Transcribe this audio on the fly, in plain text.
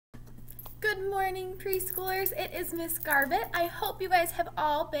Good morning, preschoolers. It is Miss Garbett. I hope you guys have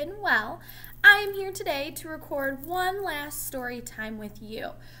all been well. I am here today to record one last story time with you.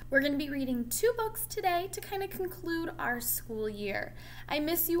 We're going to be reading 2 books today to kind of conclude our school year. I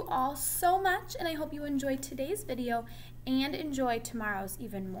miss you all so much, and I hope you enjoyed today's video and enjoy tomorrow's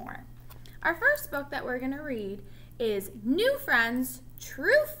even more. Our first book that we're going to read is New Friends,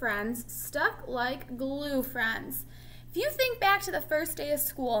 True Friends, Stuck Like Glue Friends. If you think back to the first day of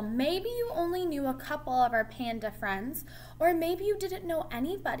school, maybe you only knew a couple of our panda friends, or maybe you didn't know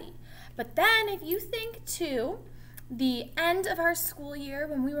anybody. But then if you think to the end of our school year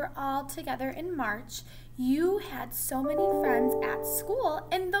when we were all together in March, you had so many friends at school,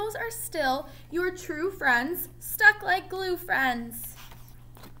 and those are still your true friends, stuck like glue friends.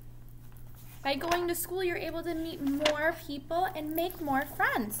 By going to school, you're able to meet more people and make more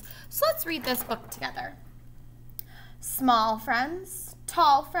friends. So let's read this book together. Small friends,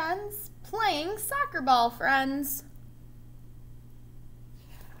 tall friends, playing soccer ball friends.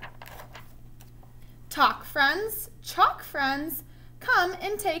 Talk friends, chalk friends, come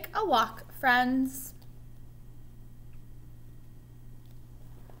and take a walk friends.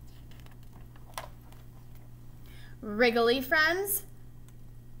 Wriggly friends,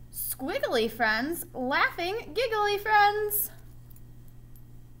 squiggly friends, laughing, giggly friends.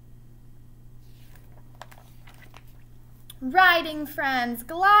 Riding friends,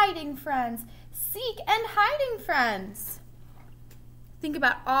 gliding friends, seek and hiding friends. Think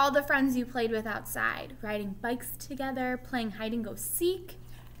about all the friends you played with outside, riding bikes together, playing hide and go seek.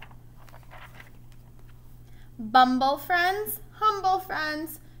 Bumble friends, humble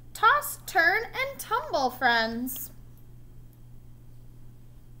friends, toss, turn, and tumble friends.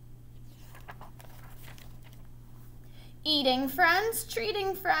 Eating friends,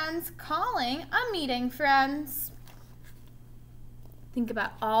 treating friends, calling a meeting friends. Think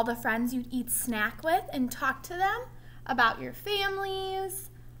about all the friends you'd eat snack with and talk to them about your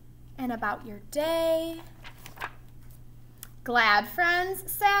families and about your day. Glad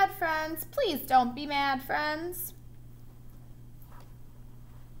friends, sad friends, please don't be mad friends.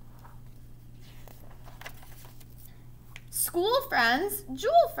 School friends,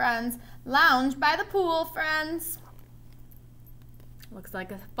 jewel friends, lounge by the pool friends. Looks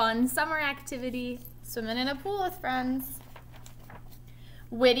like a fun summer activity, swimming in a pool with friends.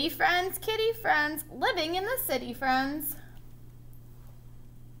 Witty friends, kitty friends, living in the city friends.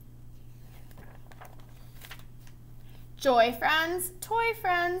 Joy friends, toy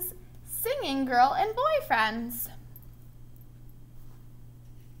friends, singing girl and boy friends.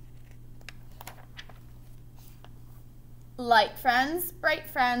 Light friends, bright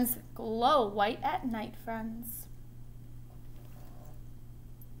friends, glow white at night friends.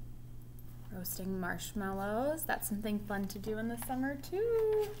 Roasting marshmallows, that's something fun to do in the summer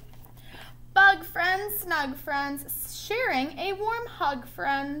too. Bug friends, snug friends, sharing a warm hug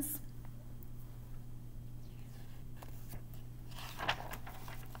friends.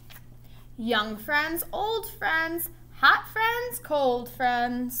 Young friends, old friends, hot friends, cold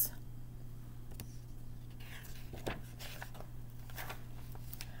friends.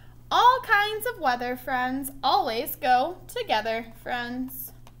 All kinds of weather friends, always go together friends.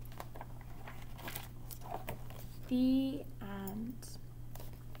 The end.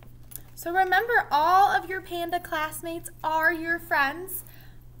 So remember, all of your panda classmates are your friends.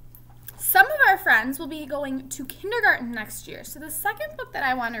 Some of our friends will be going to kindergarten next year. So the second book that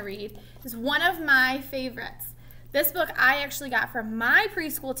I want to read is one of my favorites. This book I actually got from my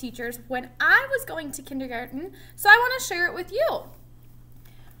preschool teachers when I was going to kindergarten, so I want to share it with you.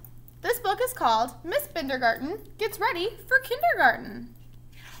 This book is called Miss Bindergarten Gets Ready for Kindergarten.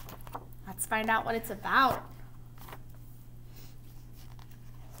 Let's find out what it's about.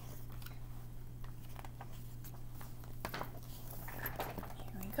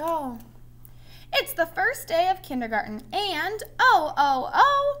 Go. It's the first day of kindergarten, and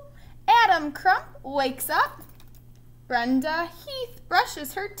oh, Adam Crump wakes up. Brenda Heath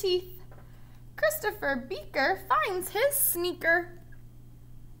brushes her teeth. Christopher Beaker finds his sneaker.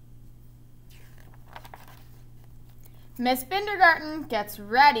 Miss Bindergarten gets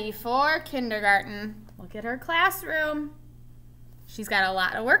ready for kindergarten. Look at her classroom. She's got a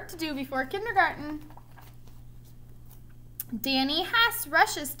lot of work to do before kindergarten. Danny Hess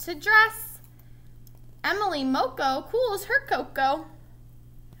rushes to dress. Emily Moko cools her cocoa.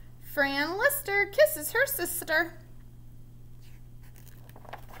 Fran Lister kisses her sister.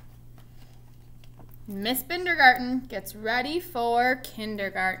 Miss Bindergarten gets ready for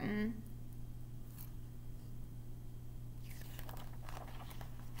kindergarten.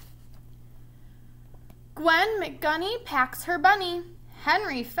 Gwen McGunney packs her bunny.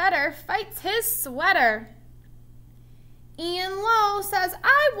 Henry Fetter fights his sweater. Ian Lowe says,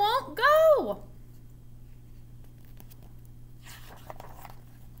 I won't go.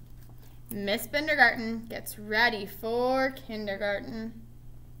 Miss Bindergarten gets ready for kindergarten.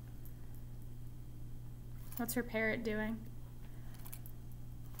 What's her parrot doing?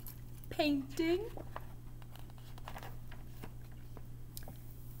 Painting.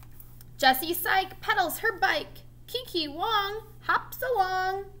 Jessie Syke pedals her bike. Kiki Wong hops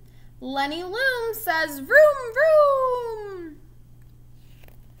along. Lenny Loom says, vroom, vroom.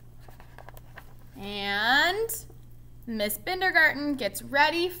 And Miss Bindergarten gets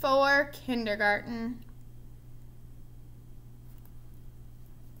ready for kindergarten.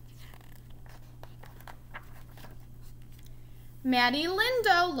 Maddie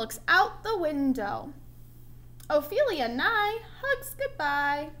Lindo looks out the window. Ophelia Nye hugs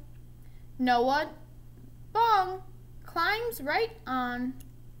goodbye. Noah Bong climbs right on.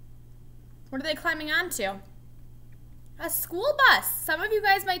 What are they climbing onto? A school bus. Some of you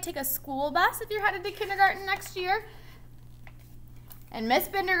guys might take a school bus if you're headed to kindergarten next year. And Miss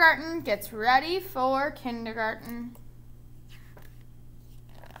Bindergarten gets ready for kindergarten.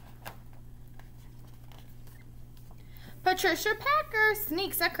 Patricia Packer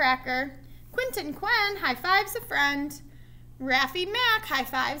sneaks a cracker. Quentin Quen high-fives a friend. Raffi Mack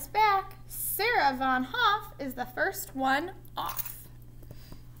high-fives back. Sarah Von Hoff is the first one off.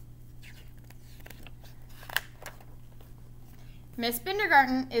 Miss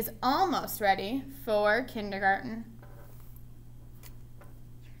Bindergarten is almost ready for kindergarten.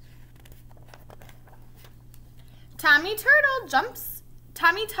 Tommy Tuttle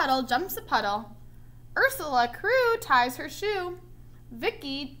jumps a puddle. Ursula Crew ties her shoe.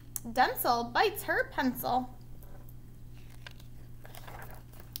 Vicky Densel bites her pencil.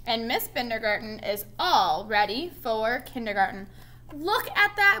 And Miss Bindergarten is all ready for kindergarten. Look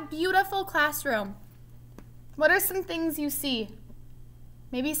at that beautiful classroom. What are some things you see?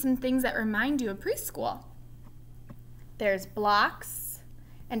 Maybe some things that remind you of preschool. There's blocks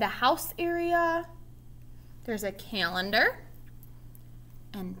and a house area. There's a calendar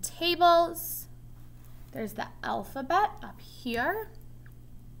and tables. There's the alphabet up here.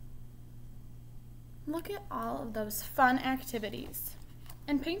 Look at all of those fun activities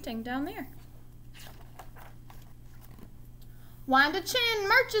and painting down there. Wanda Chin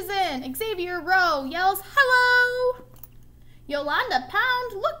marches in. Xavier Rowe yells, hello. Yolanda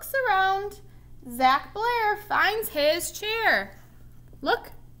Pound looks around. Zach Blair finds his chair.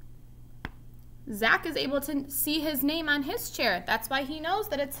 Look. Zach is able to see his name on his chair. That's why he knows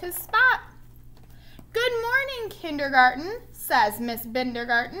that it's his spot. Good morning, kindergarten, says Miss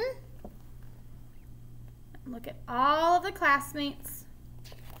Bindergarten. Look at all of the classmates.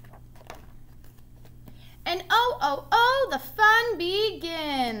 And oh, the fun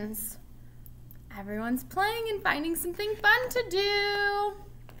begins. Everyone's playing and finding something fun to do.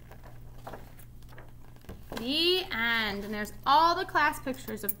 The end. And there's all the class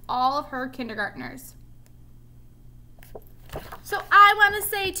pictures of all of her kindergartners. So I want to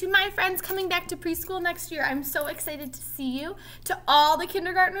say to my friends coming back to preschool next year, I'm so excited to see you. To all the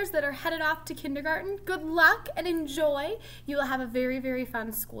kindergartners that are headed off to kindergarten, good luck and enjoy. You will have a very, very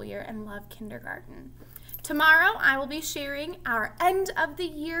fun school year and love kindergarten. Tomorrow I will be sharing our end of the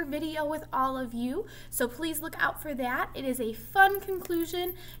year video with all of you, so please look out for that. It is a fun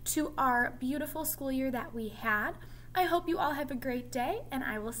conclusion to our beautiful school year that we had. I hope you all have a great day, and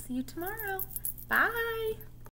I will see you tomorrow. Bye!